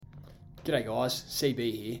G'day guys,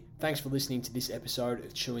 CB here. Thanks for listening to this episode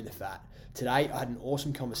of Chewing the Fat. Today I had an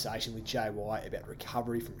awesome conversation with JY about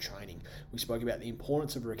recovery from training. We spoke about the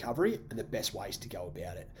importance of recovery and the best ways to go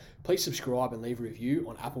about it. Please subscribe and leave a review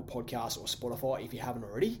on Apple Podcasts or Spotify if you haven't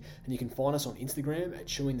already. And you can find us on Instagram at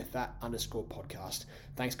chewingthefat_podcast.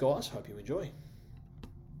 Thanks guys, hope you enjoy.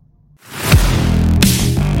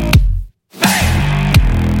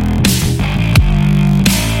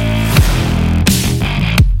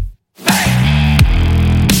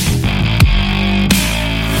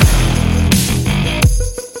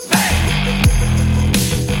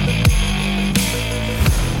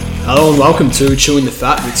 Hello and welcome to Chewing the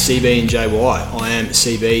Fat with CB and JY. I am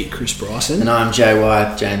CB, Chris Bryson. And I'm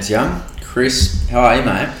JY, James Young. Chris, how are you,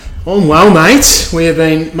 mate? I'm well, mate. We have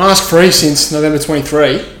been mask-free since November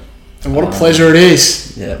 23, and what a pleasure it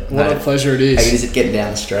is. Yeah. What a pleasure it is. How good is it getting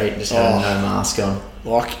down the street and just having no mask on?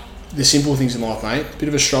 Like, the simple things in life, mate. Bit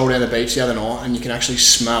of a stroll down the beach the other night, and you can actually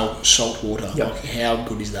smell salt water. Yep. Like, how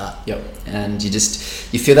good is that? Yep. And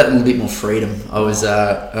you feel that little bit more freedom. I was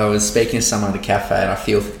speaking to someone at the cafe, and I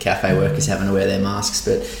feel for the cafe workers having to wear their masks,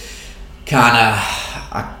 but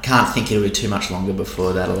I can't think it'll be too much longer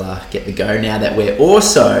before that'll get the go. Now that we're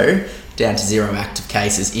also down to 0 active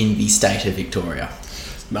cases in the state of Victoria.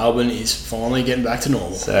 Melbourne is finally getting back to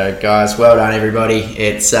normal. So, guys, well done, everybody.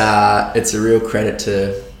 It's a real credit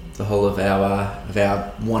to the whole of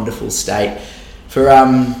our wonderful state for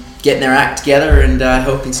getting their act together and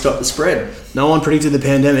helping stop the spread. No one predicted the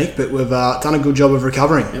pandemic, but we've done a good job of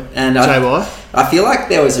recovering. Yep. And I feel like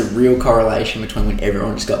there was a real correlation between when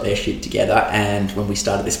everyone just got their shit together and when we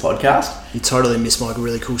started this podcast. You totally missed my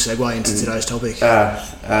really cool segue into today's topic. I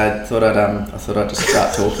thought I'd just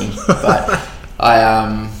start talking, but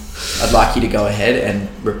I'd like you to go ahead and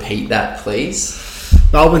repeat that, please.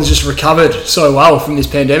 Melbourne's just recovered so well from this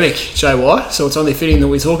pandemic, JY, so it's only fitting that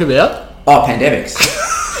we talk about... Oh, pandemics.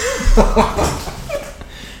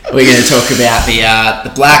 We're going to talk about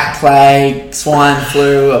the Black Plague, swine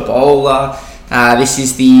flu, Ebola. This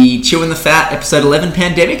is the Chewing the Fat episode 11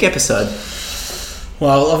 pandemic episode.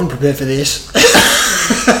 Well, I haven't prepared for this.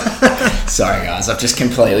 Sorry guys, I've just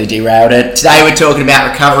completely derailed it. Today we're talking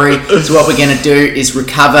about recovery. So what we're going to do is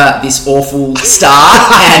recover this awful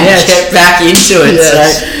start and get back into it.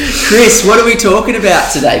 Yes. So Chris, what are we talking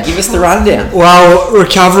about today? Give us the rundown. Well,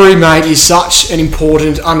 recovery, mate, is such an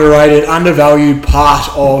important, underrated, undervalued part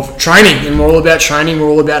of training. And we're all about training, we're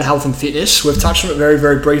all about health and fitness. We've touched on it very,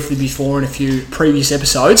 very briefly before in a few previous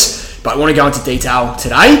episodes, but I want to go into detail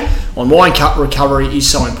today on why recovery is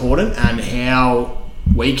so important and how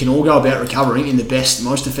we can all go about recovering in the best,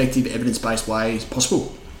 most effective, evidence-based ways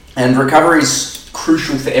possible. And recovery is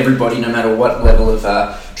crucial for everybody, no matter what level of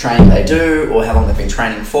training they do or how long they've been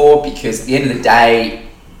training for, because at the end of the day,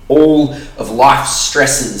 all of life's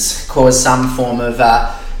stresses cause some form of...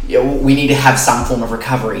 we need to have some form of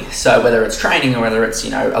recovery. So whether it's training or whether it's, a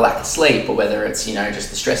lack of sleep or whether it's, just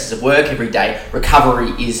the stresses of work every day,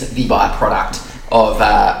 recovery is the byproduct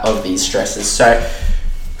of these stresses. So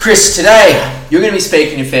Chris, today you're going to be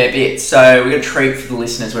speaking a fair bit, so we're going to treat for the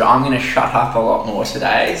listeners where I'm going to shut up a lot more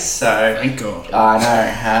today. So thank God. I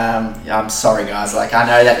know. I'm sorry, guys. I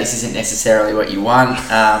know that this isn't necessarily what you want.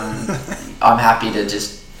 I'm happy to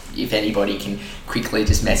just, if anybody can quickly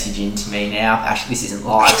just message in to me now. Actually, this isn't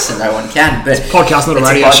live, so no one can. But it's a podcast, not a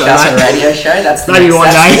radio show. It's a podcast, not a radio show. That's the maybe next, one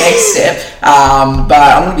day. The next step. But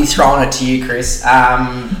I'm going to be throwing it to you, Chris.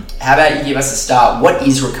 How about you give us a start? What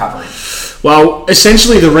is recovery? Well,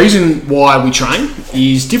 essentially the reason why we train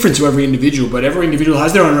is different to every individual, but every individual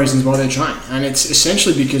has their own reasons why they train. And it's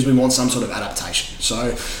essentially because we want some sort of adaptation.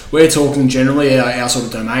 So we're talking generally, our sort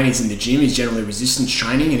of domain is in the gym, is generally resistance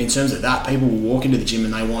training. And in terms of that, people will walk into the gym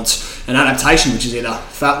and they want an adaptation, which is either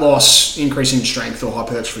fat loss, increase in strength, or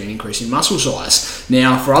hypertrophy, an increase in muscle size.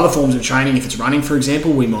 Now, for other forms of training, if it's running, for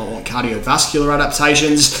example, we might want cardiovascular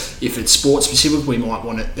adaptations. If it's sport specific, we might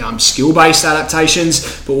want skill-based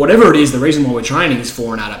adaptations. But whatever it is, the reason why we're training is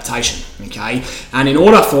for an adaptation, okay? And in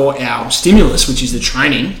order for our stimulus, which is the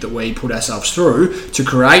training that we put ourselves through, to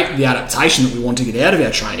create the adaptation that we want to get out of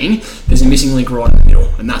our training, there's a missing link right in the middle,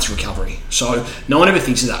 and that's recovery. So no one ever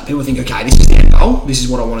thinks of that. People think, okay, this is the end goal, this is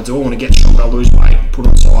what I want to do, I want to get stronger, lose weight, put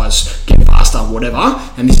on size, get faster, whatever,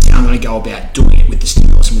 and this is how I'm going to go about doing it with the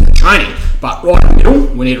stimulus and with the training. But right in the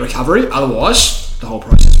middle, we need recovery, otherwise the whole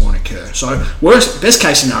process won't occur. So best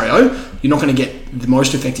case scenario, you're not going to get the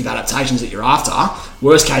most effective adaptations that you're after.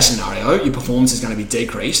 Worst case scenario, your performance is going to be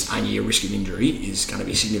decreased and your risk of injury is going to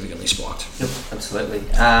be significantly spiked. Yep, absolutely.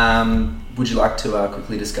 Would you like to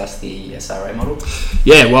quickly discuss the SRA model?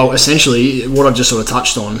 Yeah, well, essentially, what I've just sort of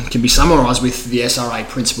touched on can be summarised with the SRA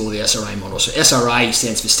principle of the SRA model. So SRA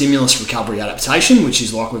stands for Stimulus, Recovery, Adaptation, which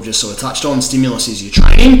is like we've just sort of touched on. Stimulus is your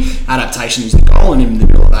training, adaptation is the goal, and in the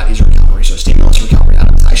middle of that is recovery. So stimulus, recovery,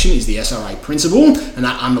 adaptation is the SRA principle, and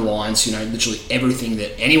that underlines, literally everything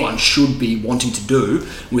that anyone should be wanting to do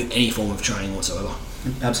with any form of training whatsoever.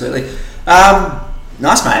 Absolutely.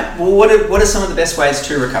 Nice, mate. Well, what are some of the best ways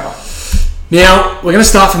to recover? Now, we're going to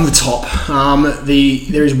start from the top.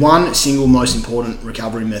 There is one single most important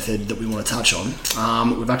recovery method that we want to touch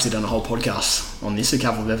on. We've actually done a whole podcast on this a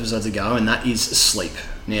couple of episodes ago, and that is sleep.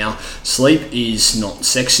 Now, sleep is not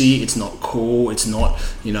sexy, it's not cool, it's not,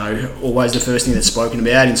 always the first thing that's spoken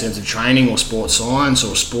about in terms of training or sports science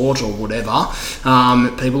or sport or whatever.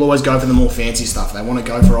 People always go for the more fancy stuff. They want to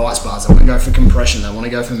go for ice baths, they want to go for compression, they want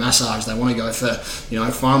to go for massage, they want to go for,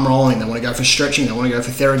 foam rolling, they want to go for stretching, they want to go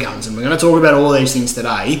for Theraguns. And we're going to talk about all these things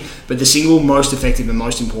today, but the single most effective and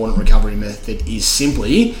most important recovery method is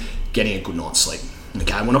simply getting a good night's sleep.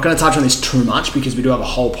 Okay, we're not going to touch on this too much because we do have a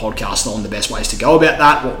whole podcast on the best ways to go about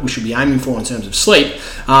that, what we should be aiming for in terms of sleep,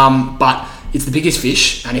 but it's the biggest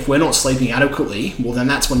fish, and if we're not sleeping adequately, well then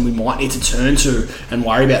that's when we might need to turn to and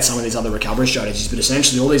worry about some of these other recovery strategies. But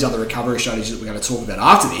essentially all these other recovery strategies that we're going to talk about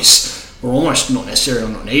after this are almost not necessary or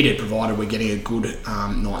not needed, provided we're getting a good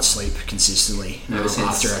night's sleep consistently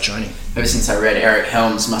after our training. Ever since I read Eric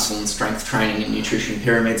Helms' Muscle and Strength Training and Nutrition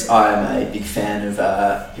Pyramids, I am a big fan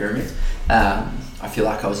of pyramids. I feel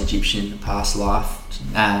like I was Egyptian in the past life,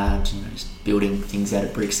 just building things out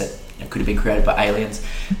of bricks that could have been created by aliens.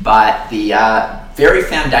 But the very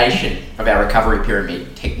foundation of our recovery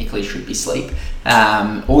pyramid technically should be sleep.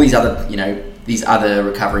 All these other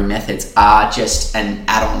recovery methods are just an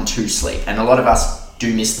add-on to sleep, and a lot of us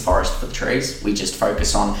do miss the forest for the trees. We just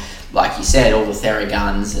focus on, like you said, all the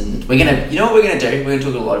Theraguns, and we're gonna, what we're gonna do? We're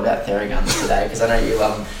gonna talk a lot about Theraguns today because I know you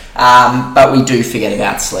love them. But we do forget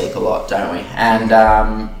about sleep a lot, don't we? And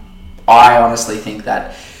I honestly think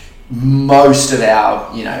that most of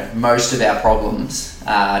our problems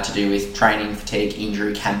to do with training, fatigue,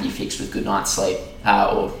 injury can be fixed with good night's sleep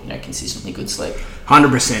or consistently good sleep.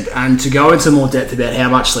 100%. And to go into more depth about how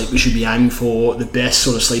much sleep we should be aiming for, the best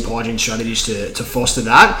sort of sleep hygiene strategies to foster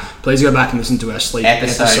that, please go back and listen to our sleep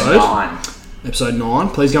episode 9. Episode 9.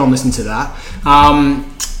 Please go and listen to that.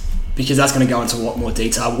 Because that's going to go into a lot more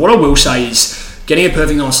detail. What I will say is getting a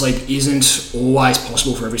perfect night's sleep isn't always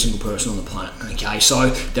possible for every single person on the planet. Okay, so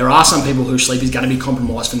there are some people whose sleep is going to be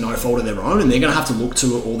compromised for no fault of their own, and they're going to have to look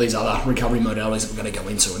to all these other recovery modalities that we're going to go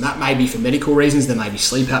into. And that may be for medical reasons. There may be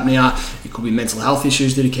sleep apnea. It could be mental health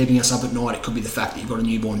issues that are keeping us up at night. It could be the fact that you've got a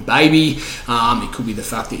newborn baby. It could be the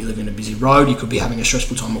fact that you live in a busy road. You could be having a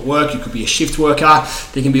stressful time at work. You could be a shift worker.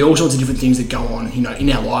 There can be all sorts of different things that go on, in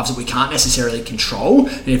our lives that we can't necessarily control.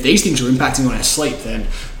 And if these things are impacting on our sleep, then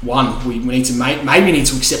one, we need to maybe need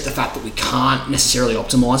to accept the fact that we can't necessarily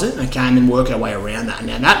optimize it, okay, and then work our way around that.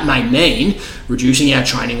 Now that may mean reducing our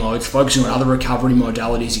training loads, focusing on other recovery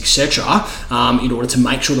modalities, etc., in order to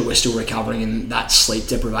make sure that we're still recovering and that sleep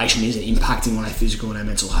deprivation isn't impacting on our physical and our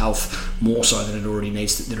mental health more so than it already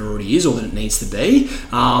is or than it needs to be.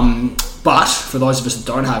 But for those of us that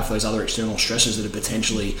don't have those other external stresses that are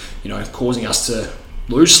potentially, causing us to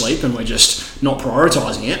lose sleep and we're just not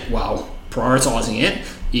prioritizing it, well, prioritizing it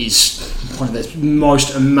is one of the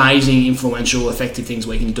most amazing, influential, effective things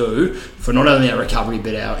we can do for not only our recovery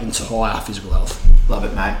but our entire physical health. Love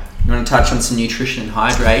it, mate. You want to touch on some nutrition and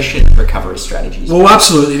hydration recovery strategies? Well,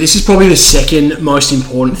 absolutely. This is probably the second most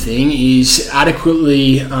important thing, is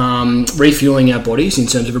adequately refueling our bodies in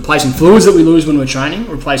terms of replacing fluids that we lose when we're training,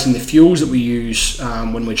 replacing the fuels that we use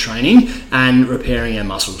when we're training, and repairing our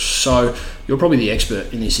muscles. So you're probably the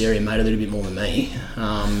expert in this area, mate, a little bit more than me. Do you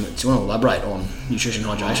want to elaborate on nutrition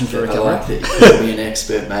and hydration for recovery? I like that you'll be an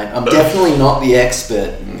expert, mate. I'm definitely not the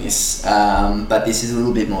expert in this, but this is a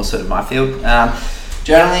little bit more sort of my field.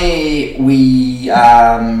 Generally, we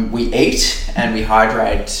eat and we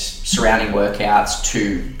hydrate surrounding workouts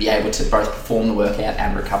to be able to both perform the workout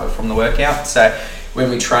and recover from the workout. So when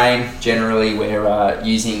we train, generally we're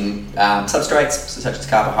using substrates such as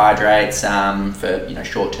carbohydrates for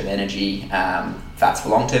short-term energy, fats for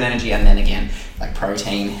long-term energy, and then again like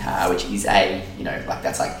protein, which is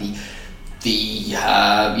that's like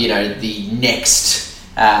the next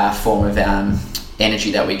form of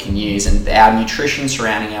energy that we can use, and our nutrition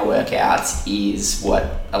surrounding our workouts is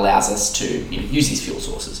what allows us to use these fuel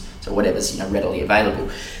sources. So whatever's readily available.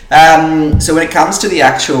 So when it comes to the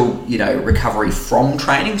actual recovery from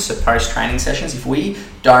training, so post-training sessions, if we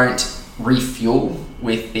don't refuel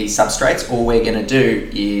with these substrates, all we're going to do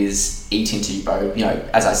is eat into both.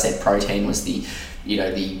 As I said, protein was the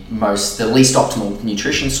least optimal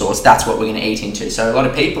nutrition source. That's what we're going to eat into. So a lot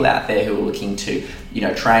of people out there who are looking to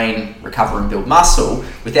train, recover and build muscle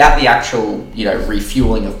without the actual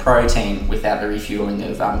refueling of protein, without the refueling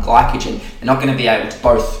of glycogen, they're not going to be able to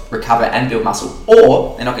both recover and build muscle,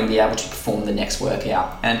 or they're not going to be able to perform the next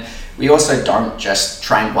workout. And we also don't just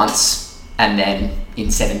train once and then in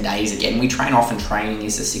 7 days again. We train often. Training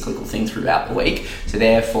is a cyclical thing throughout the week. So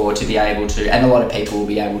therefore, to be able to, and a lot of people will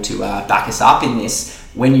be able to back us up in this,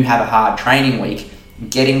 when you have a hard training week,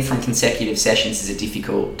 getting from consecutive sessions is a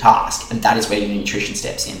difficult task, and that is where your nutrition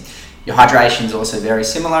steps in. Your hydration is also very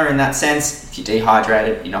similar in that sense. If you're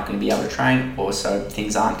dehydrated, you're not going to be able to train. Also,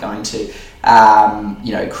 things aren't going to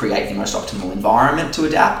create the most optimal environment to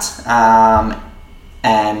adapt.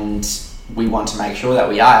 And we want to make sure that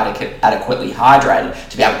we are adequately hydrated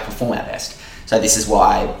to be able to perform our best. So this is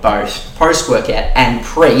why both post-workout and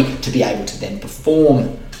pre, to be able to then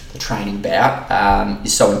perform the training bout,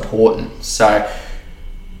 is so important. So,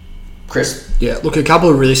 Chris? Yeah, look, a couple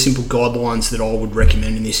of really simple guidelines that I would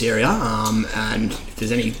recommend in this area, and if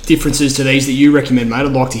there's any differences to these that you recommend, mate,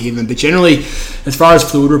 I'd like to hear them. But generally, as far as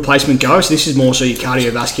fluid replacement goes, this is more so your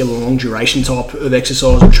cardiovascular long duration type of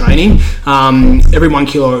exercise or training. Every 1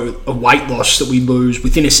 kilo of weight loss that we lose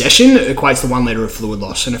within a session equates to 1 litre of fluid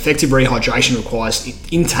loss. And effective rehydration requires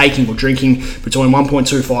intaking or drinking between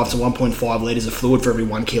 1.25 to 1.5 litres of fluid for every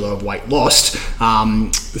 1 kilo of weight lost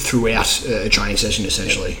throughout a training session,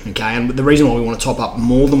 essentially. Okay, and the reason why we want to top up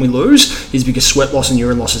more than we lose is because sweat loss and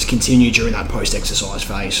urine losses continue during that post-exercise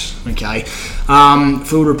phase. Okay,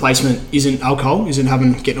 fluid replacement isn't alcohol, isn't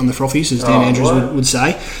getting on the frothies, as Dan Andrews would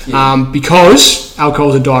say, because alcohol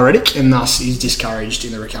is a diuretic and thus is discouraged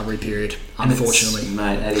in the recovery period. Unfortunately,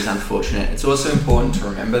 mate, that is unfortunate. It's also important to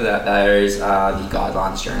remember that those are the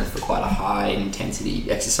guidelines generally for quite a high intensity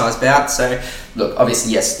exercise bout. So, look,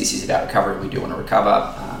 obviously, yes, this is about recovery. We do want to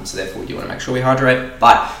recover, so therefore we do want to make sure we hydrate.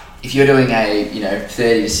 But if you're doing a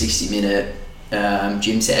 30 to 60 minute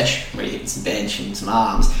gym sesh where you're hitting some bench and some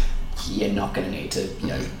arms, you're not going to need to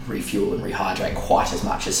refuel and rehydrate quite as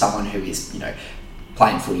much as someone who is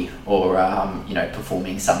playing footy or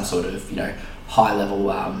performing some sort of high level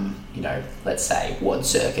let's say WOD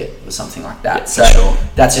circuit or something like that. Yeah, so sure.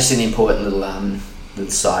 That's just an important little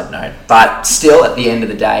side note. But still, at the end of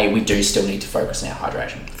the day, we do still need to focus on our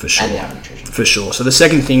hydration for sure, and our nutrition. For sure. So the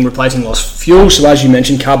second thing, replacing lost fuel. So as you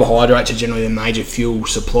mentioned, carbohydrates are generally the major fuel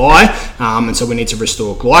supply, and so we need to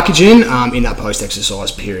restore glycogen in that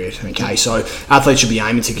post-exercise period. Okay, so athletes should be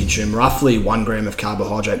aiming to consume roughly 1 gram of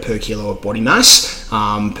carbohydrate per kilo of body mass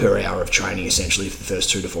per hour of training, essentially for the first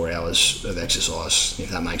 2 to 4 hours of exercise, if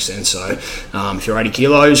that makes sense. So if you're 80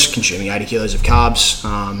 kilos, consuming 80 kilos of carbs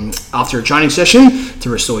after a training session to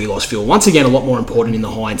restore your lost fuel. Once again, a lot more important in the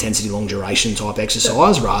high intensity, long duration type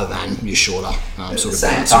exercise rather than your shorter at the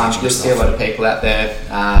same time. You'll see a lot of people out there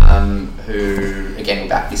who, again, will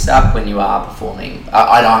back this up when you are performing.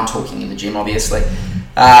 I'm talking in the gym, obviously.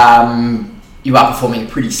 You are performing a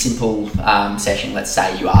pretty simple session. Let's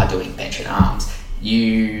say you are doing bench and arms.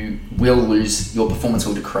 You will lose, your performance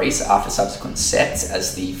will decrease after subsequent sets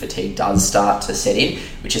as the fatigue does start to set in,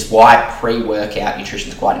 which is why pre-workout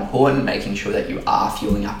nutrition is quite important, making sure that you are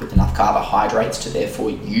fueling up with enough carbohydrates to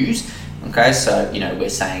therefore use. Okay, so we're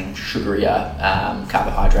saying sugarier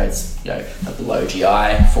carbohydrates, of the low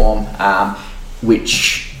GI form,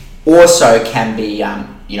 which also can be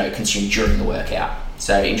consumed during the workout.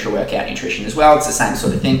 So intra-workout nutrition as well, it's the same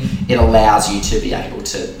sort of thing. It allows you to be able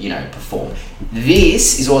to, perform.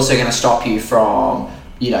 This is also going to stop you from,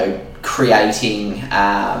 creating,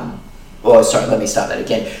 let me start that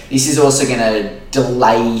again. This is also going to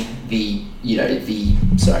delay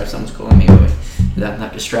sorry, someone's calling me,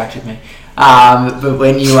 that distracted me. But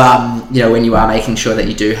when you are making sure that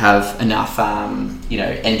you do have enough,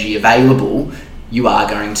 energy available, you are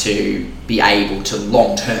going to be able to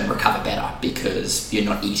long-term recover better because you're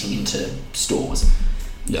not eating into stores,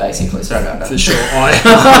 basically. Sorry about that. For sure. I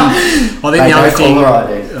think the other thing...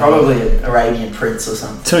 Probably an Arabian prince or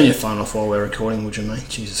something. Turn your phone off while we're recording, would you, mate?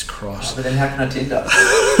 Jesus Christ. But then how can I Tinder?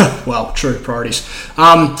 Well, true, priorities.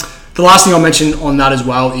 The last thing I'll mention on that as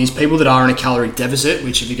well is people that are in a calorie deficit,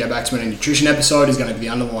 which if you go back to my nutrition episode is going to be the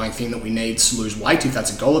underlying thing that we need to lose weight. If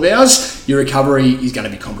that's a goal of ours, your recovery is going to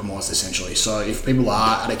be compromised essentially. So if people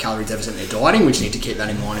are at a calorie deficit and they're dieting, which you need to keep that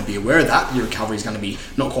in mind and be aware of that, your recovery is going to be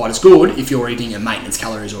not quite as good if you're eating at maintenance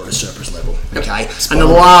calories or at a surplus level. Okay. And the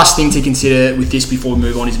last thing to consider with this before we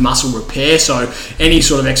move on is muscle repair. So any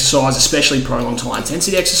sort of exercise, especially prolonged high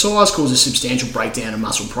intensity exercise, causes substantial breakdown of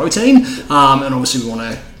muscle protein. And obviously we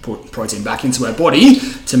want to put protein back into our body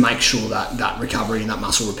to make sure that that recovery and that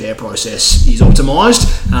muscle repair process is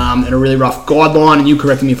optimized. And a really rough guideline, and you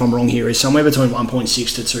correct me if I'm wrong here, is somewhere between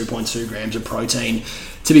 1.6 to 2.2 grams of protein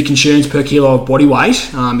to be consumed per kilo of body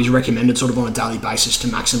weight is recommended sort of on a daily basis to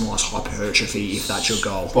maximise hypertrophy if that's your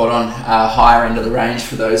goal. Spot on. Higher end of the range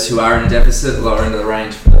for those who are in a deficit, lower end of the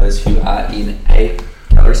range for those who are in a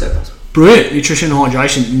calorie surplus. Brilliant. Nutrition and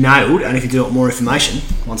hydration nailed. And if you do want more information,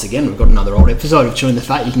 once again, we've got another old episode of Chewing the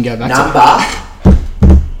Fat you can go back to. Number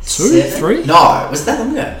 2, 3? No, was that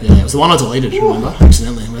long ago? Yeah, it was the one I deleted, remember?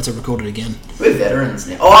 Accidentally. We had to record it again. We're veterans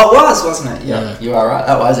now. Oh, it was, wasn't it? Yeah. You are right.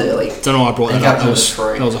 That was early. Don't know why I brought that up. That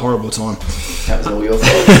was a horrible time. That was all your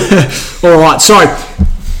fault. All right, so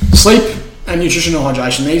sleep and nutrition and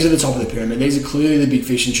hydration, these are the top of the pyramid. These are clearly the big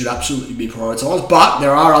fish and should absolutely be prioritised, but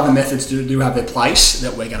there are other methods that do have their place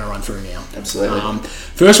that we're going to run through now. Absolutely.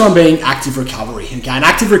 First one being active recovery. Okay, and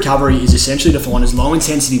active recovery is essentially defined as low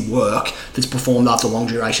intensity work that's performed after long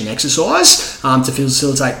duration exercise to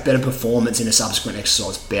facilitate better performance in a subsequent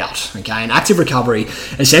exercise bout. Okay, and active recovery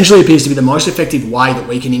essentially appears to be the most effective way that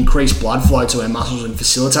we can increase blood flow to our muscles and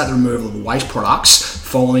facilitate the removal of waste products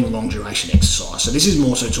following long duration exercise. So this is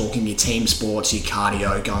more so talking your team sports, your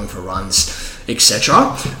cardio, going for runs,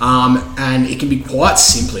 etc. And it can be quite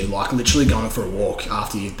simply like literally going for a walk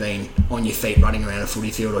after you've been on your feet running around a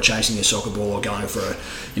footy field or chasing a soccer ball or going for a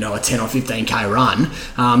 10 or 15k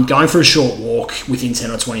run. Going for a short walk within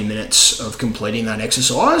 10 or 20 minutes of completing that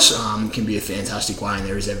exercise can be a fantastic way, and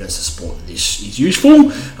there is evidence to support that this is useful.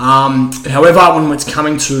 However, when it's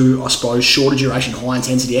coming to, I suppose, shorter duration, high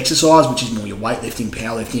intensity exercise, which is more your weightlifting,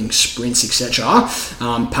 powerlifting, sprints, etc.,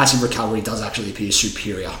 passive recovery does actually appear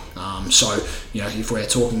superior. So, if we're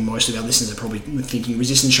talking, most of our listeners are probably thinking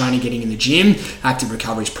resistance training, getting in the gym, active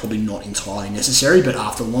recovery is probably not entirely necessary, but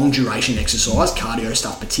after long duration exercise, cardio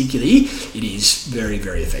stuff particularly, it is very,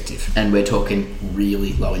 very effective. And we're talking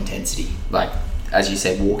really low intensity, like, as you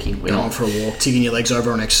said, walking. We're going for a walk, tigging your legs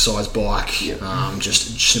over on an exercise bike, yep.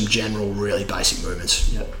 Just some general, really basic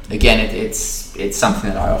movements. Yep. Again, it's something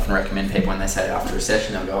that I often recommend people when they say after a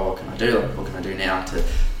session, they'll go, what can I do? What can I do now to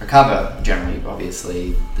recover? Generally,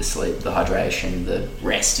 obviously, the sleep, the hydration, the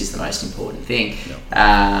rest is the most important thing.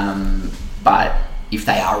 Yep. But if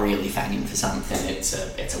they are really fanging for something, it's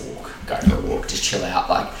a walk. Go for a walk, just chill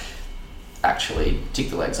out, actually tick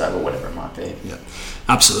the legs over, whatever it might be. Yeah,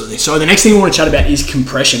 absolutely. So the next thing we want to chat about is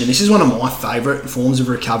compression, and this is one of my favourite forms of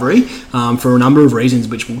recovery for a number of reasons,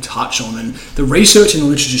 which we'll touch on. And the research and the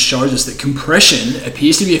literature shows us that compression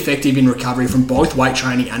appears to be effective in recovery from both weight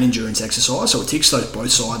training and endurance exercise. So it ticks those both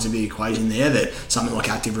sides of the equation there that something like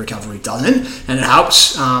active recovery doesn't, and it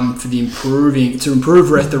helps to improve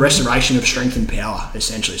the restoration of strength and power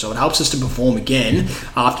essentially. So it helps us to perform again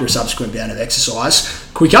after a subsequent bout of exercise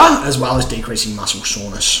quicker, as well as decreasing muscle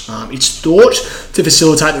soreness. It's thought to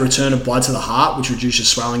facilitate the return of blood to the heart, which reduces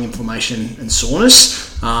swelling, inflammation, and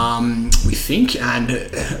soreness, we think. And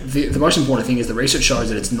the most important thing is the research shows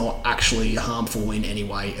that it's not actually harmful in any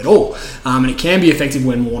way at all. And it can be effective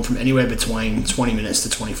when worn from anywhere between 20 minutes to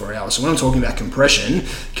 24 hours. So when I'm talking about compression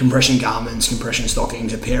garments, compression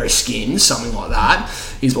stockings, a pair of skins, something like that,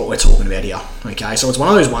 is what we're talking about here. Okay, so it's one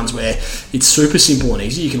of those ones where it's super simple and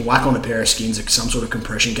easy. You can whack on a pair of skins or some sort of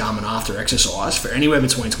compression garment after exercise for anywhere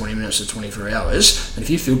between 20 minutes to 24 hours. And if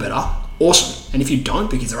you feel better, awesome. And if you don't,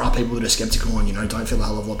 because there are people that are skeptical and don't feel a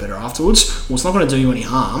hell of a lot better afterwards, well, it's not going to do you any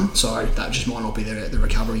harm. So that just might not be the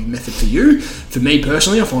recovery method for you. For me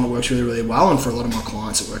personally, I find it works really, really well, and for a lot of my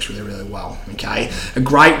clients, it works really, really well. Okay, a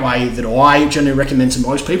great way that I generally recommend to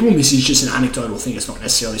most people, and this is just an anecdotal thing, it's not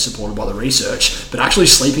necessarily supported by the research, but actually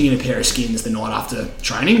sleeping in a pair of skins the night after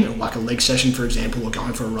training, like a leg session, for example, or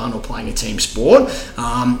going for a run or playing a team sport,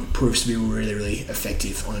 proves to be really, really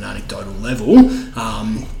effective on an anecdotal level.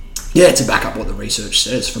 To back up what the research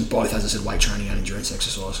says from both, as I said, weight training and endurance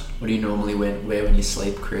exercise. What do you normally wear when you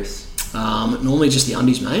sleep, Chris? Normally just the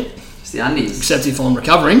undies, mate. Just the undies? Except if I'm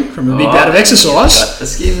recovering from a big bout of exercise. Got the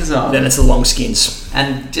skins on. Then it's the long skins.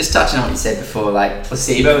 And just touching on what you said before,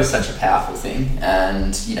 placebo is such a powerful thing,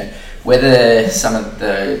 and whether some of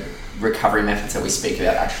the recovery methods that we speak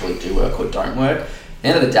about actually do work or don't work, at the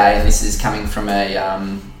end of the day, and this is coming from a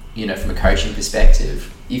from a coaching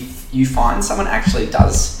perspective, if you find someone actually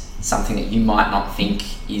does something that you might not think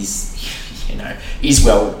is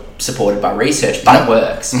well supported by research, but it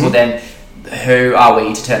works, well then who are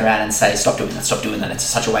we to turn around and say stop doing that, it's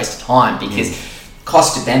such a waste of time? Because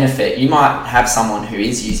cost to benefit, you might have someone who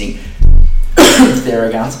is using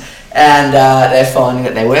Theraguns and they're finding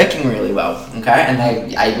that they're working really well, okay, and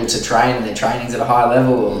they're able to train and their training's at a high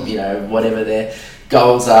level, or whatever their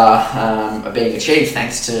goals are being achieved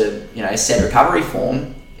thanks to said recovery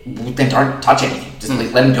form. Then don't touch anything, just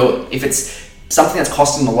let them do it. If it's something that's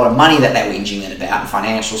costing them a lot of money that they're whinging then about, and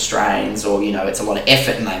financial strains, or it's a lot of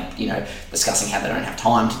effort, and they discussing how they don't have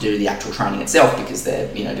time to do the actual training itself because they're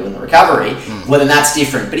doing the recovery, well then that's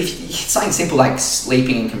different. But if it's something simple like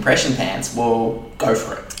sleeping in compression pants, well, go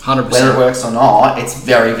for it. 100%. Whether it works or not, it's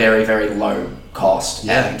very, very, very low cost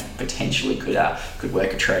and potentially could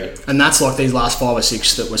work a treat. And that's like these last 5 or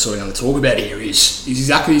 6 that we're sort of going to talk about here is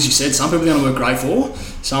exactly as you said. Some people are going to work great for,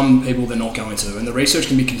 some people they're not going to, and the research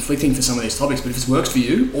can be conflicting for some of these topics. But if it works for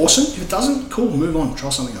you, awesome. If it doesn't, cool, move on, try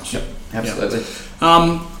something else. Yep, absolutely.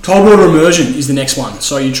 Cold water immersion is the next one.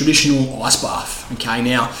 So your traditional ice bath. Okay,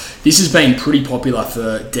 now this has been pretty popular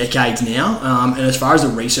for decades now, and as far as the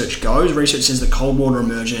research goes, research says that cold water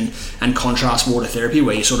immersion and contrast water therapy,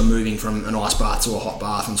 where you're sort of moving from an ice bath to a hot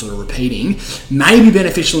bath and sort of repeating, may be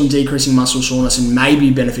beneficial in decreasing muscle soreness and may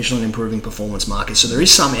be beneficial in improving performance markers. So there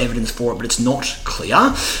is some evidence for it, but it's not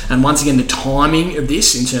clear. And once again, the timing of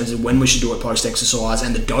this in terms of when we should do it post-exercise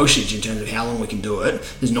and the dosage in terms of how long we can do it,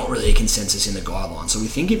 there's not really a consensus in the guidelines. So we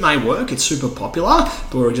think it may work, it's super popular,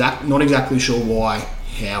 but we're not exactly sure why,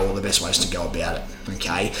 how, or the best ways to go about it.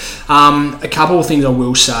 Okay, a couple of things I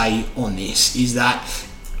will say on this is that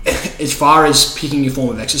as far as picking your form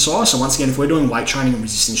of exercise, so once again, if we're doing weight training and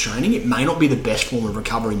resistance training, it may not be the best form of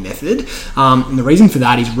recovery method. And the reason for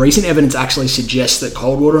that is recent evidence actually suggests that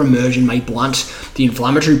cold water immersion may blunt the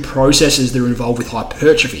inflammatory processes that are involved with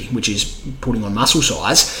hypertrophy, which is putting on muscle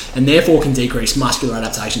size, and therefore can decrease muscular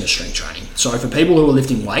adaptation to strength training. So for people who are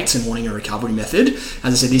lifting weights and wanting a recovery method, as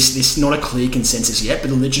I said, this is not a clear consensus yet, but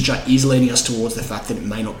the literature is leading us towards the fact that it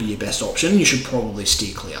may not be your best option. You should probably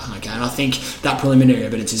steer clear. Okay, and I think that preliminary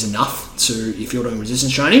evidence is enough to, if you're doing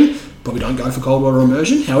resistance training, probably don't go for cold water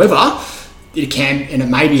immersion. However, it can and it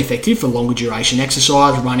may be effective for longer duration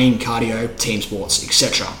exercise, running, cardio, team sports,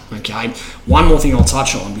 etc. Okay, one more thing I'll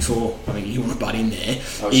touch on before I think you want to butt in there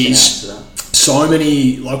is so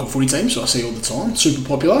many local footy teams I see all the time, super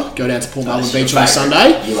popular, go down to Port Melbourne Beach on a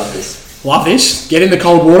Sunday. You love this. Love this. Get in the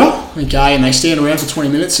cold water, okay, and they stand around for 20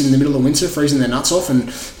 minutes in the middle of winter, freezing their nuts off, and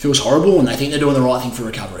it feels horrible, and they think they're doing the right thing for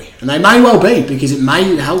recovery. And they may well be, because it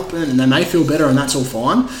may help, and they may feel better, and that's all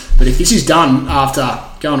fine. But if this is done after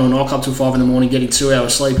going to a nightclub till 5 in the morning, getting 2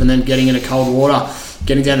 hours sleep, and then getting in a cold water,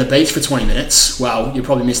 getting down the beach for 20 minutes, well, you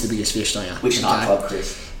probably missed the biggest fish, don't you? Which nightclub,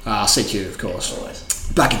 Chris? CQ, of course. Always.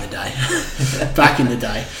 Back in the day. Back in the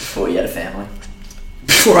day. Before you had a family.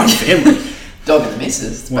 Before I had a family. Dog and the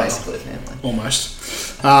missus, it's basically a family.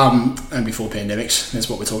 Almost. And before pandemics. That's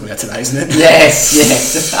what we're talking about today, isn't it? Yes.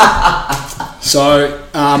 So,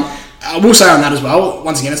 I will say on that as well,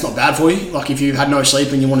 once again, it's not bad for you. Like, if you've had no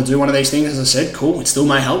sleep and you want to do one of these things, as I said, cool, it still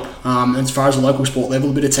may help. As far as the local sport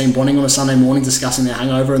level, a bit of team bonding on a Sunday morning, discussing their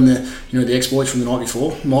hangover and the exploits from the night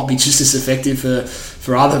before might be just as effective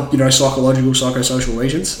for other, psychological, psychosocial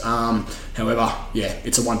reasons. However, yeah,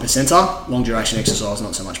 it's a 1%er, long duration exercise,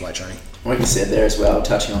 not so much weight training. What you said there as well,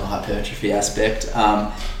 touching on the hypertrophy aspect,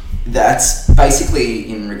 that's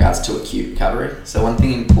basically in regards to acute recovery. So one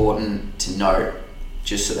thing important to note,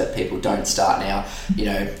 just so that people don't start now,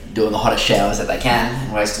 doing the hottest showers that they can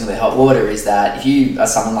and wasting their hot water, is that if you are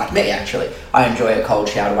someone like me, actually, I enjoy a cold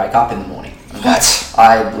shower to wake up in the morning. Okay? What?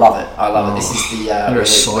 I love it. This is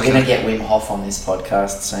the... we're going to get Wim Hof on this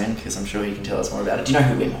podcast soon, because I'm sure he can tell us more about it. Do you know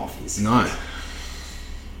who Wim Hof is? No.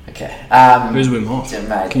 Okay. Who's Wim Hof?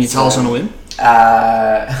 Mate, can you tell us on a whim?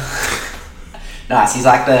 Nice. He's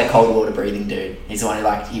like the cold water breathing dude. He's the one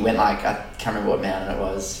who he went I can't remember what mountain it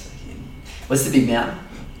was. What's the big mountain?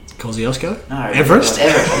 Kosciuszko? No. Everest?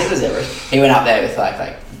 I think it was Everest. He went up there with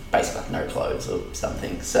basically no clothes or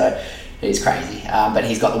something. So he's crazy. But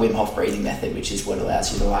he's got the Wim Hof breathing method, which is what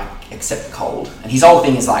allows you to accept the cold. And his whole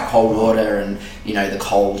thing is cold water, and the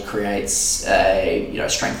cold creates a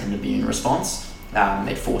strengthened immune response.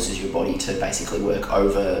 It forces your body to basically work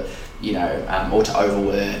over, or to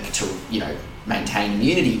overwork to maintain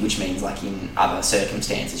immunity, which means in other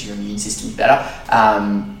circumstances your immune system's better.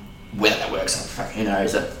 Whether that works, who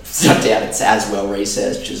knows? I doubt it's as well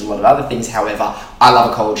researched as a lot of other things. However, I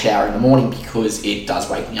love a cold shower in the morning because it does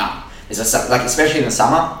wake me up. like especially in the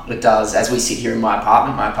summer, it does. As we sit here in my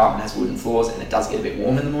apartment has wooden floors, and it does get a bit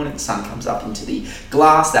warm in the morning. The sun comes up into the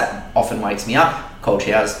glass, that often wakes me up. Cold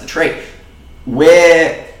showers the treat.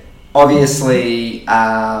 Where obviously,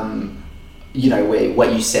 what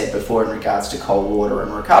you said before in regards to cold water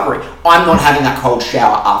and recovery, I'm not having that cold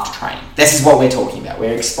shower after training. This is what we're talking about.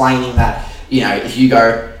 We're explaining that, if you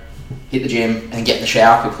go hit the gym and get in the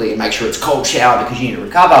shower quickly and make sure it's cold shower because you need to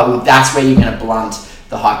recover, well, that's where you're going to blunt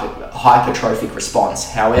the hypertrophic response.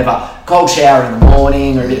 However, cold shower in the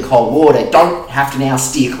morning or a bit of cold water, don't have to now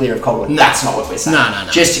steer clear of cold water. No. That's not what we're saying. No.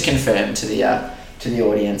 Just to confirm to the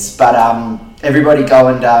audience. But everybody go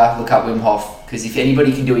and look up Wim Hof, because if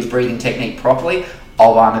anybody can do his breathing technique properly,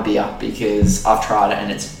 I'll buy him a beer, because I've tried it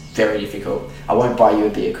and it's very difficult. I won't buy you a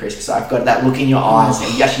beer, Chris, because I've got that look in your eyes.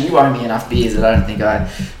 And actually, you owe me enough beers that I don't think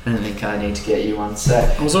I need to get you one. So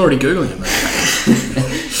I was already googling it, mate.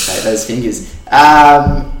 Those fingers.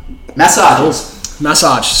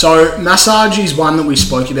 Massage. So massage is one that we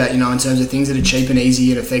spoke about, in terms of things that are cheap and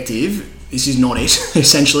easy and effective. This is not it,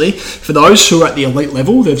 essentially. For those who are at the elite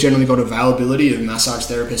level, they've generally got availability of massage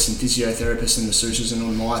therapists and physiotherapists and masseuses and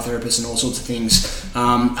myotherapists and all sorts of things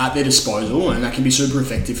at their disposal, and that can be super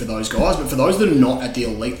effective for those guys. But for those that are not at the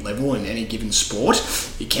elite level in any given sport,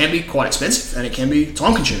 it can be quite expensive and it can be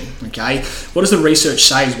time-consuming, okay? What does the research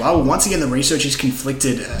say as well? Once again, the research is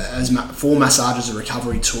conflicted for massage as a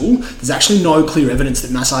recovery tool. There's actually no clear evidence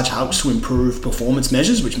that massage helps to improve performance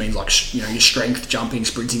measures, which means like, your strength, jumping,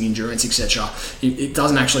 sprinting, endurance, etc. It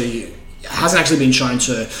hasn't actually been shown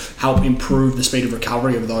to help improve the speed of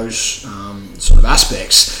recovery of those sort of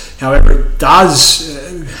aspects. However, it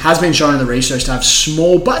has been shown in the research to have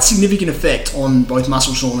small but significant effect on both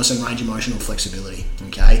muscle soreness and range of motion or flexibility.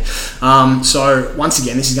 Okay, so once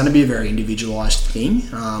again, this is going to be a very individualized thing.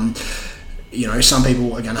 Some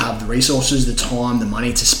people are going to have the resources, the time, the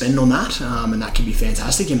money to spend on that, and that can be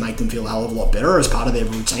fantastic and make them feel a hell of a lot better as part of their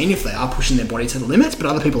routine if they are pushing their body to the limits. But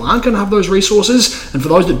other people aren't going to have those resources, and for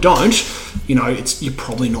those that don't, you're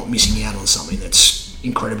probably not missing out on something that's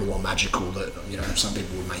incredible or magical that some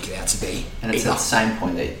people would make it out to be. And it's at the same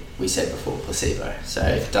point that we said before, placebo. So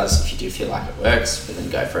if you do feel like it works, but then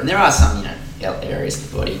go for it. And there are some areas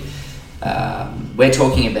of the body. We're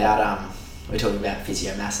talking about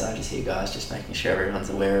physio massages here, guys, just making sure everyone's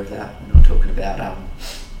aware of that. We're not talking about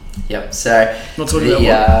we're not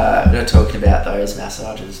talking about those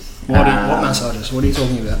massages. What massages? What are you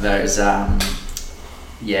talking about? Those the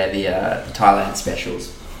Thailand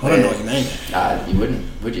specials. I don't know what you mean. You wouldn't,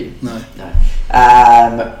 would you? No.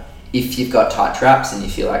 If you've got tight traps and you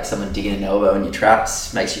feel like someone digging an elbow in your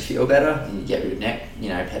traps makes you feel better, and you get rid of neck,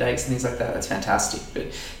 headaches and things like that, that's fantastic.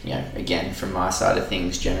 But, again, from my side of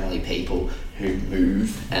things, generally people who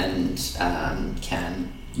move and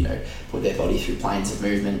can, put their body through planes of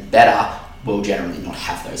movement better will generally not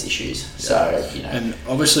have those issues. So, And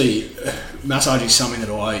obviously, massage is something that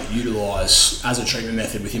I utilise as a treatment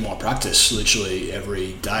method within my practice literally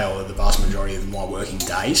every day, or the vast majority of my working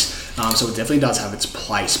days. So it definitely does have its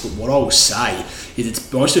place. But what I will say is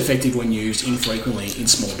it's most effective when used infrequently in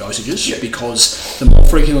small dosages, because the more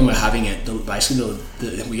frequently we're having it,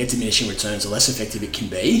 we get diminishing returns, the less effective it can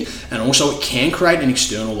be. And also it can create an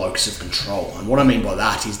external locus of control. And what I mean by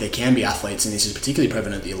that is there can be athletes, and this is particularly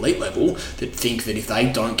prevalent at the elite level, that think that if they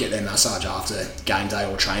don't get their massage after game day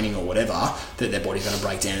or training or whatever, that their body's going to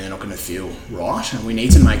break down and they're not going to feel right. And we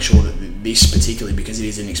need to make sure that this, particularly because it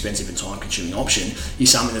is an expensive and time-consuming option, is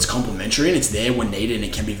something that's complementary and it's there when needed, and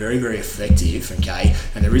it can be very, very effective, okay?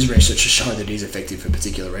 And there is research to show that it is effective for a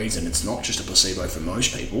particular reason. It's not just a placebo for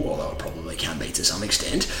most people, although it probably can be to some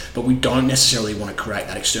extent, but we don't necessarily want to create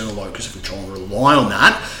that external locus of control and rely on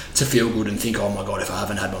that to feel good and think, oh my God, if I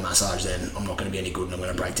haven't had my massage, then I'm not going to be any good and I'm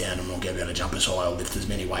going to break down, I'm not going to be able to jump as high or lift as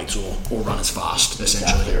many weights or run as fast,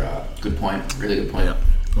 essentially. Exactly right. Good point. Really good point. Yeah.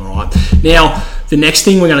 All right. Now, the next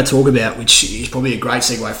thing we're going to talk about, which is probably a great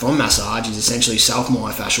segue from massage, is essentially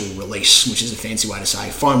self-myofascial release, which is a fancy way to say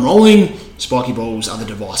foam rolling, spiky balls, other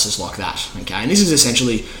devices like that. Okay, and this is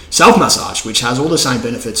essentially self-massage, which has all the same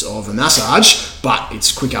benefits of a massage, but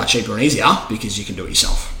it's quicker, cheaper, and easier because you can do it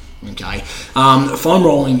yourself. Okay, foam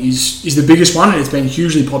rolling is the biggest one, and it's been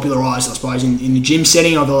hugely popularised, I suppose, in the gym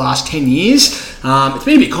setting over the last 10 years. It's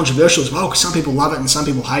been a bit controversial as well, because some people love it and some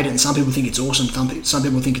people hate it, and some people think it's awesome, some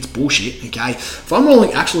people think it's bullshit. Okay, foam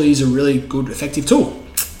rolling actually is a really good, effective tool.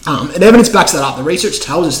 And evidence backs that up. The research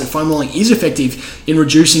tells us that foam rolling is effective in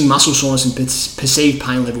reducing muscle soreness and perceived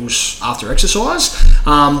pain levels after exercise.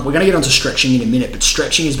 We're going to get onto stretching in a minute, but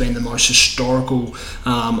stretching has been the most historical,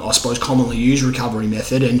 I suppose, commonly used recovery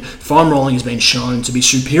method, and foam rolling has been shown to be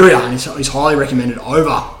superior and is highly recommended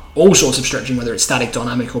over all sorts of stretching, whether it's static,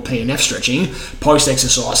 dynamic, or PNF stretching,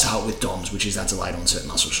 post-exercise to help with DOMS, which is that delayed onset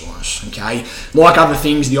muscle soreness, okay? Like other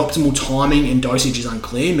things, the optimal timing and dosage is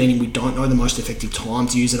unclear, meaning we don't know the most effective time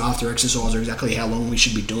to use it after exercise or exactly how long we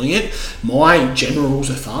should be doing it. My general rules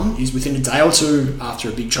of thumb is within a day or two after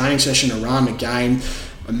a big training session, a run, a game,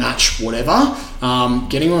 a match, whatever,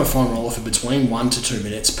 getting on a foam roller for between 1 to 2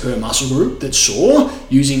 minutes per muscle group that's sore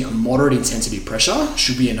using a moderate intensity pressure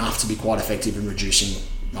should be enough to be quite effective in reducing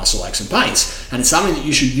muscle aches and pains. And it's something that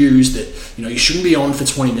you should use that, you shouldn't be on for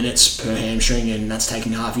 20 minutes per hamstring, and that's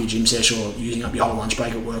taking half your gym session or using up your whole lunch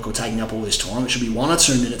break at work or taking up all this time. It should be 1 or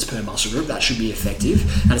 2 minutes per muscle group. That should be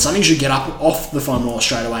effective. And it's something you should get up off the foam roller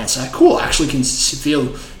straight away and say, cool, I actually can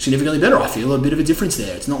feel significantly better. I feel a bit of a difference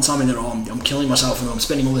there. It's not something that I'm killing myself and I'm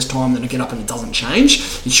spending all this time, then I get up and it doesn't change.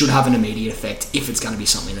 It should have an immediate effect if it's going to be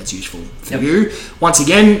something that's useful for you. Once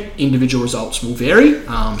again, individual results will vary.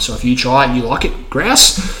 So if you try it and you like it,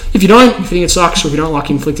 grouse. If you don't, if you think it sucks, or if you don't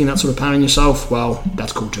like inflicting that sort of pain on yourself, well,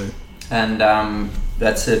 that's cool too. And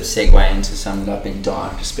that's a segue into something that I've been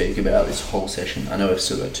dying to speak about this whole session. I know I've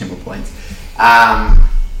still got 2 more points. Might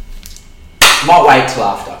wait till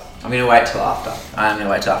after. I'm going to wait till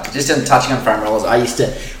after. Just touching on foam rollers, I used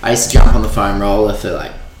to jump on the foam roller for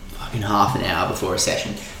like fucking half an hour before a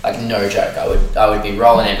session. Like, no joke. I would be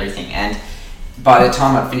rolling everything, and by the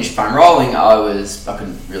time I finished foam rolling, I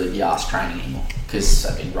couldn't really be asked training anymore because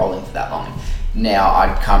I've been rolling for that long. Now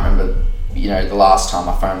I can't remember, the last time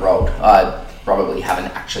I foam rolled. I probably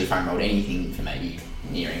haven't actually foam rolled anything for maybe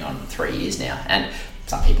nearing on 3 years now. And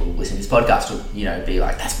some people listening to this podcast will, be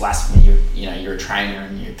like, that's blasphemy. You're a trainer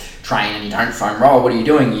and you train and you don't foam roll. What are you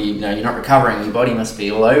doing? You're not recovering. Your body must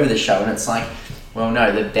be all over the show. And it's like, well,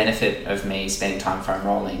 no, the benefit of me spending time foam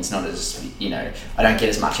rolling is not as, I don't get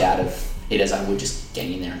as much out of it as I would just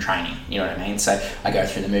getting in there and training. You know what I mean? So I go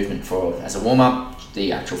through the movement as a warm-up.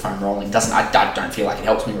 The actual foam rolling I don't feel like it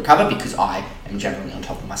helps me recover because I am generally on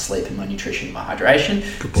top of my sleep and my nutrition and my hydration.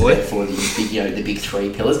 Good boy. So therefore, the big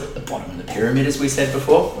 3 pillars, the bottom of the pyramid, as we said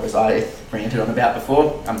before, whereas I ranted on about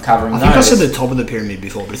before, I'm covering those. I think I said the top of the pyramid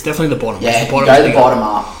before, but it's definitely the bottom. Yeah, the bottom you go the bottom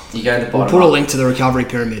up. We'll put a link to the recovery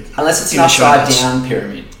pyramid. Unless it's an upside down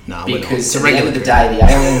pyramid. No, because at the end of the day, the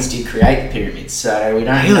aliens did create the pyramids, so we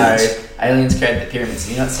don't know. Aliens created the pyramids.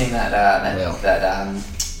 Have you not seen that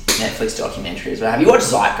Netflix documentary as well? Have you watched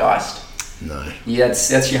Zeitgeist? No. Yeah,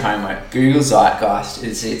 that's your homework. Google Zeitgeist.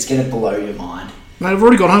 It's going to blow your mind. Mate, I've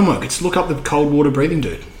already got homework. It's look up the cold water breathing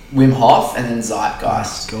dude. Wim Hof and then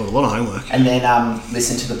Zeitgeist. God, a lot of homework. And then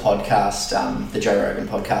listen to the podcast, the Joe Rogan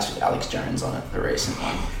podcast with Alex Jones on it, the recent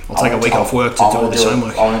one. I'll take a week off work to do all this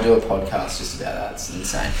homework. I want to do a podcast just about that. It's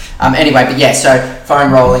insane. Anyway, but yeah, so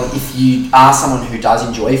foam rolling, if you are someone who does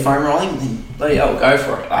enjoy foam rolling, then bloody hell, go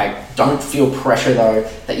for it. I don't feel pressure though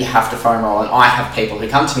that you have to foam roll. And I have people who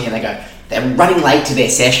come to me and they go, they're running late to their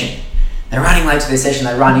session. They run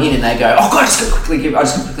in and they go, oh God, I just got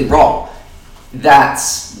quickly roll.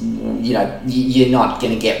 That's, you're not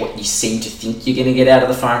going to get what you seem to think you're going to get out of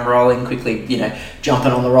the foam rolling, quickly,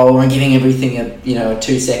 jumping on the roller and giving everything a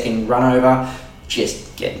 2-second run over.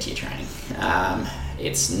 Just get into your training.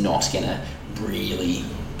 It's not going to really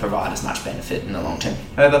provide as much benefit in the long term.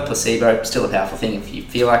 However, placebo, still a powerful thing. If you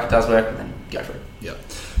feel like it does work, then go for it. Yeah.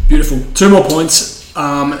 Beautiful. 2 more points.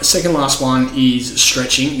 Second last one is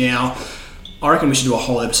stretching. Now, I reckon we should do a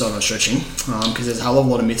whole episode on stretching because there's a hell of a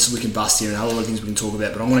lot of myths we can bust here and a hell of a lot of things we can talk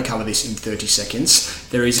about, but I'm going to cover this in 30 seconds.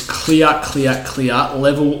 There is clear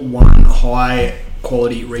level 1 high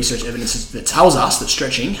quality research evidence that tells us that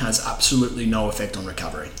stretching has absolutely no effect on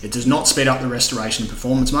recovery. It does not speed up the restoration of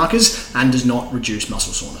performance markers and does not reduce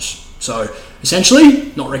muscle soreness. So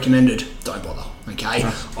essentially, not recommended, don't bother. Okay,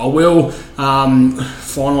 I will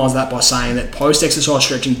finalise that by saying that post-exercise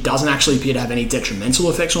stretching doesn't actually appear to have any detrimental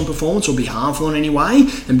effects on performance or be harmful in any way,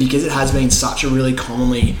 and because it has been such a really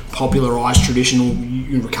commonly popularised traditional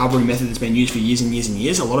recovery method that's been used for years and years and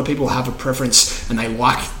years, a lot of people have a preference and they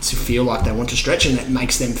like to feel like they want to stretch and that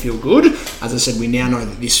makes them feel good. As I said, we now know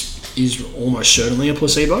that this is almost certainly a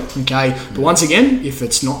placebo, okay? But once again, if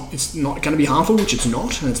it's not going to be harmful, which it's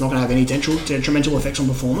not, and it's not going to have any detrimental effects on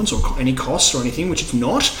performance or any costs or anything, which it's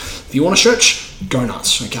not. If you want to stretch, go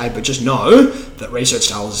nuts, okay? But just know that research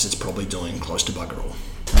tells us it's probably doing close to bugger all.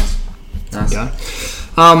 Nice. Okay.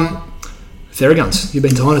 Theraguns, you've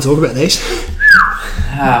been dying to talk about these.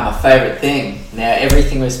 My favourite thing. Now,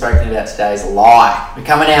 everything we've spoken about today is a lie. We're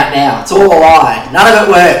coming out now. It's all a lie. None of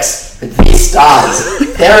it works. But this does.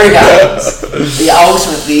 Theraguns. The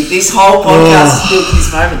ultimate. This whole podcast is built for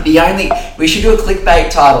this moment. We should do a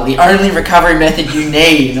clickbait title. The only recovery method you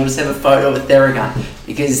need in order to have a photo of a Theragun.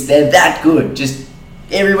 Because they're that good. Just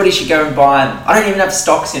Everybody should go and buy them. I don't even have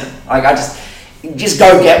stocks in them. Like, just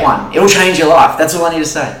go get one. It'll change your life. That's all I need to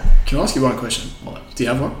say. Can I ask you one question? What? Do you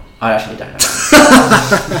have one? I actually don't know.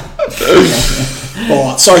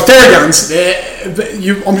 Alright, so Theraguns,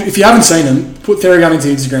 if you haven't seen them, put Theragun into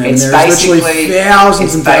Instagram. It's and there's literally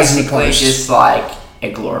thousands and thousands of basically posts. just like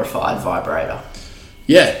a glorified vibrator.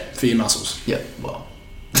 Yeah, for your muscles. Yeah, well.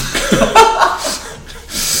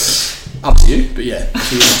 Up to you, but yeah,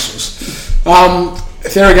 for your muscles.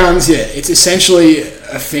 Theraguns, yeah, it's essentially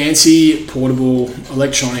a fancy, portable,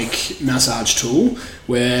 electronic massage tool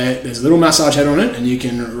where there's a little massage head on it and you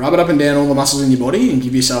can rub it up and down all the muscles in your body and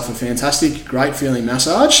give yourself a fantastic, great feeling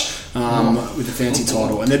massage with a fancy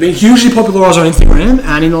title. And they've been hugely popularised on Instagram,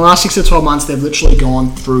 and in the last 6 to 12 months they've literally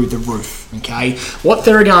gone through the roof, okay? What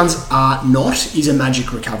Theraguns are not is a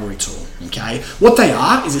magic recovery tool. Okay, what they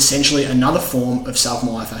are is essentially another form of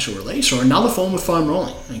self-myofascial release or another form of foam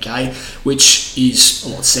rolling, okay, which is a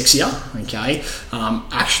lot sexier, okay.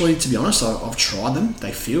 Actually, to be honest, I've tried them.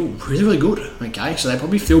 They feel really, really good, okay. So they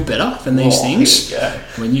probably feel better than these things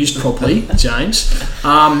when used properly, James.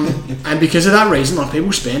 And because of that reason, like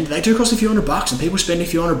they do cost a few $100, and people spend a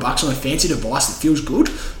few $100 on a fancy device that feels good.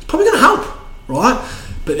 It's probably going to help, right?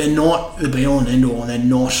 But they're not the be-all and end-all, and they're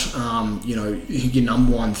not, your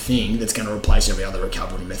number one thing that's going to replace every other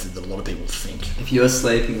recovery method that a lot of people think. If you're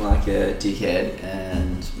sleeping like a dickhead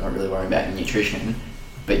and not really worrying about your nutrition,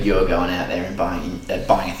 but you're going out there and buying a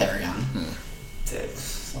Theragun,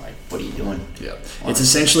 it's like, what are you doing? Yeah, it's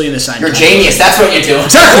essentially in the same. You're a genius. That's what you're doing.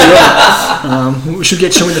 Exactly right. We should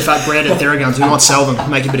get Chewing the Fat branded Theraguns. We might sell them,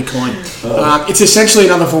 make a bit of coin. It's essentially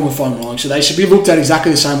another form of foam rolling. So they should be looked at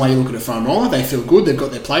exactly the same way you look at a foam roller. They feel good. They've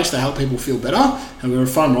got their place. They help people feel better. However, a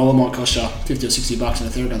foam roller might cost you $50 or $60, and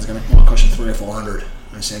a Theragun's might cost you $300 or $400,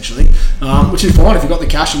 essentially. Which is fine if you've got the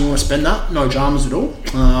cash and you want to spend that. No dramas at all.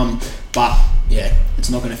 But yeah, it's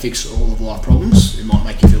not going to fix all of life problems. It might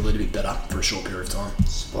make you feel a little bit better for a short period of time.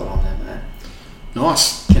 Spot on there, mate.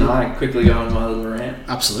 Nice. Can I quickly go on my little rant?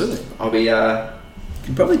 Absolutely. I'll be,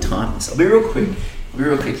 can probably time this. I'll be real quick.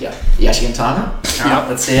 Yeah. You actually can time it? Alright,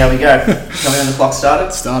 let's see how we go. Tell me when the clock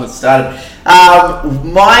started? Started.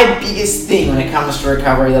 My biggest thing when it comes to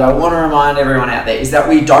recovery that I want to remind everyone out there is that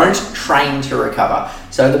we don't train to recover.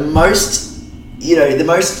 So we're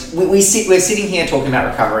sitting here talking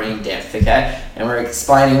about recovery in depth, okay? And we're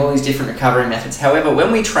explaining all these different recovery methods. However,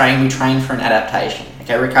 when we train for an adaptation.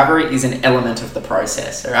 Okay, recovery is an element of the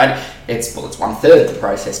process, all right? It's 1/3 of the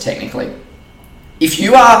process, technically. If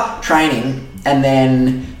you are training and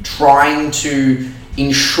then trying to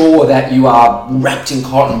ensure that you are wrapped in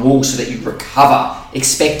cotton wool so that you recover,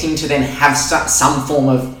 expecting to then have some form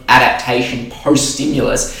of adaptation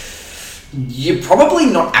post-stimulus, you're probably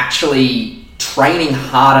not actually training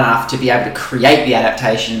hard enough to be able to create the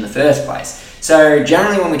adaptation in the first place. So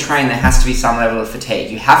generally when we train, there has to be some level of fatigue.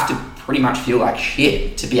 You have to pretty much feel like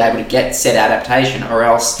shit to be able to get said adaptation, or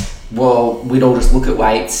else, well, we'd all just look at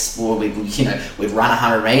weights, or we'd run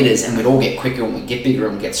 100 meters and we'd all get quicker and we'd get bigger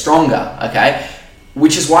and we'd get stronger, okay?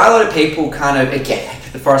 Which is why a lot of people kind of, again,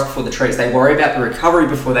 the forest before the trees, they worry about the recovery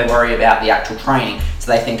before they worry about the actual training.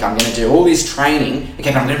 So they think, I'm going to do all this training,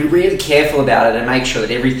 okay, but I'm going to be really careful about it and make sure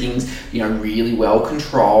that everything's, really well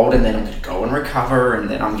controlled, and then I'm going to go and recover, and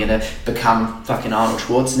then I'm going to become fucking Arnold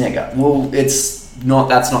Schwarzenegger. Well, that's not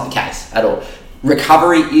the case at all.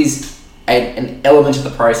 Recovery is an element of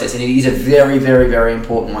the process, and it is a very, very, very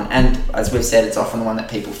important one. And as we've said, it's often the one that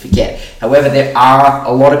people forget. However, there are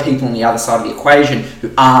a lot of people on the other side of the equation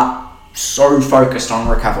who are so focused on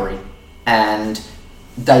recovery, and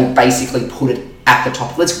they basically put it at the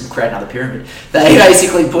top. Let's create another pyramid. They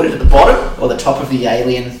basically put it at the bottom or the top of the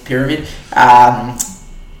alien pyramid.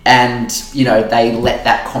 And they let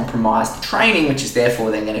that compromise the training, which is therefore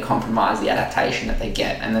then going to compromise the adaptation that they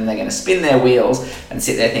get, and then they're going to spin their wheels and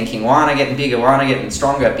sit there thinking, why aren't I getting bigger, why aren't I getting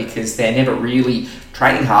stronger? Because they're never really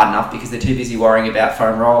training hard enough, because they're too busy worrying about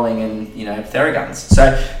foam rolling and Theraguns.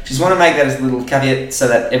 So just want to make that as a little caveat so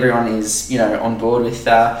that everyone is on board with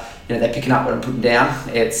they're picking up what I'm putting down.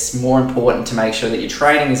 It's more important to make sure that your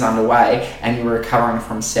training is underway and you're recovering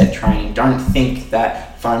from said training. Don't think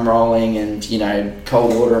that foam rolling and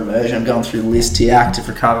cold water immersion, I'm going through the list here, active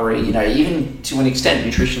recovery, even to an extent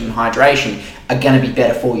nutrition and hydration are going to be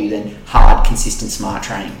better for you than hard, consistent, smart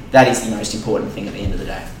training. That is the most important thing at the end of the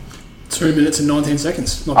day. 2 minutes and 19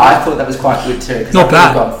 seconds. Not I bad. thought that was quite good too. Not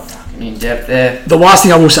bad. Got fucking in depth there. The last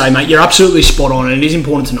thing I will say, mate, you're absolutely spot on, and it is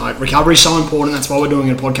important to note. Recovery is so important. That's why we're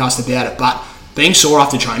doing a podcast about it. But being sore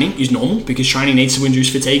after training is normal because training needs to induce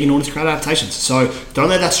fatigue in order to create adaptations. So don't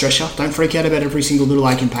let that stress you. Don't freak out about every single little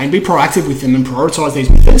ache and pain. Be proactive with them and prioritise these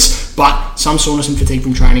methods. But some soreness and fatigue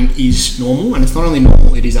from training is normal, and it's not only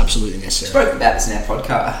normal, it is absolutely necessary. We spoke about this in our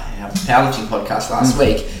podcast, our powerlifting podcast last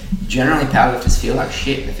week. Generally, powerlifters feel like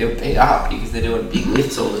shit. They feel beat up because they're doing big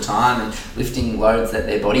lifts all the time and lifting loads that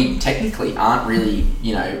their body technically aren't really,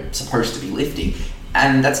 supposed to be lifting.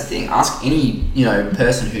 And that's the thing. Ask any,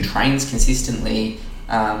 person who trains consistently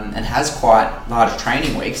and has quite large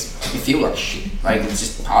training weeks. You feel like shit. Like, it's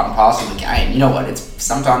just part and parcel of the game. You know what?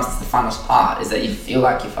 Sometimes it's the funnest part is that you feel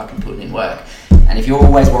like you're fucking putting in work. And if you're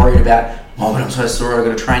always worried about, but I'm so sore, I've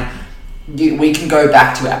got to train. We can go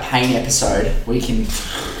back to our pain episode.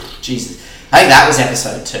 Jesus. I think that was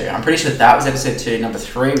episode 2. I'm pretty sure that was episode 2. Number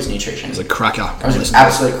 3 was nutrition. It was a cracker. It was an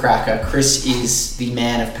absolute cracker. Chris is the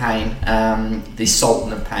man of pain, the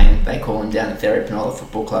sultan of pain. They call him down at Therapy Penola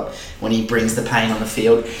Football Club when he brings the pain on the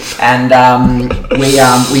field. And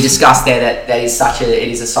we discussed there that it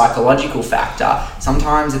is a psychological factor.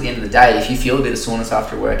 Sometimes at the end of the day, if you feel a bit of soreness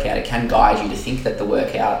after a workout, it can guide you to think that the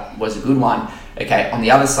workout was a good one. Okay, on the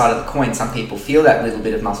other side of the coin, some people feel that little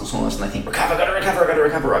bit of muscle soreness and they think, I've got to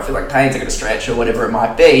recover, I feel like pains, I've got to stretch or whatever it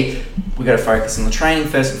might be. We've got to focus on the training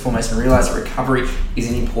first and foremost and realise that recovery is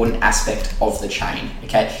an important aspect of the chain,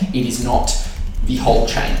 okay? It is not the whole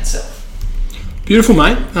chain itself. Beautiful,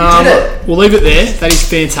 mate. We'll leave it there. That is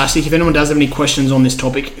fantastic. If anyone does have any questions on this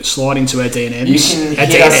topic, slide into our DMs. You can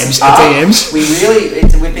hit us up. DMs.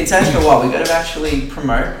 We've been saying for a while, we've got to actually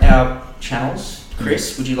promote our channels.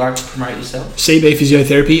 Chris, would you like to promote yourself? CB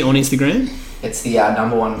Physiotherapy on Instagram. It's the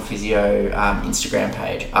number one physio Instagram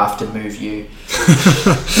page after MoveU.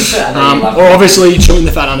 Or obviously, Chewing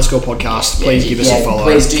the Fat _ podcast. Please give us a follow.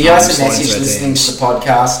 Please do give us a message listening to the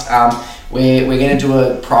podcast. We're going to do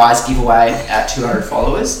a prize giveaway at 200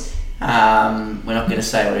 followers. We're not going to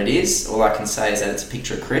say what it is. All I can say is that it's a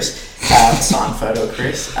picture of Chris, a signed photo of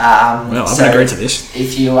Chris. Well, I've agreed to this.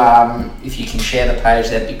 If you can share the page,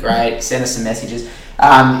 that'd be great. Send us some messages.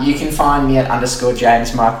 You can find me at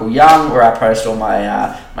 _James Michael Young, where I post all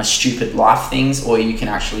my stupid life things, or you can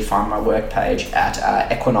actually find my work page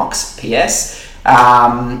at Equinox PS.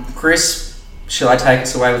 Chris, shall I take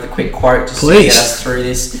us away with a quick quote just to get us through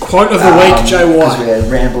this? Quote of the week, Jay White. Because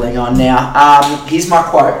we're rambling on now. Here's my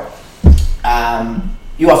quote.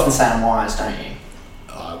 You often say I'm wise, don't you?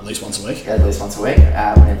 At least once a week. At least once a week,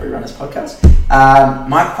 whenever we run this podcast.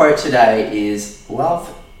 My quote today is,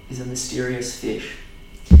 love is a mysterious fish.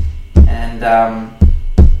 And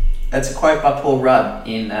that's a quote by Paul Rudd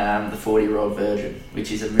in The 40-Year-Old Virgin,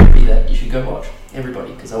 which is a movie that you should go watch,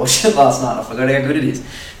 everybody, because I watched it last night. I forgot how good it is.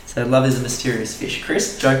 So love is a mysterious fish.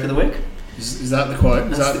 Chris, joke of the week? Is that the quote?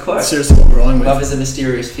 That's the quote. Seriously what we're rolling with? Love is a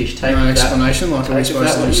mysterious fish. Take no that. Explanation like Take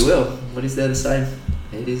that one, you will. What is there to say?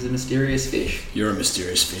 It is a mysterious fish. You're a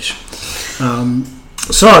mysterious fish.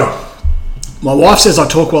 So, my wife says I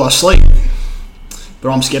talk while I sleep, but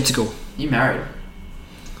I'm sceptical. You married?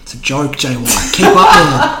 It's a joke, Jay White. Keep up with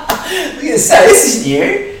I was going to say, this is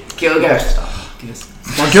new. Girl goes,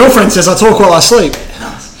 my girlfriend says I talk while I sleep,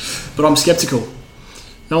 nice. but I'm sceptical.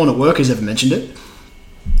 No one at work has ever mentioned it.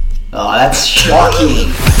 Oh, that's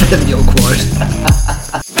shocking. Your quote.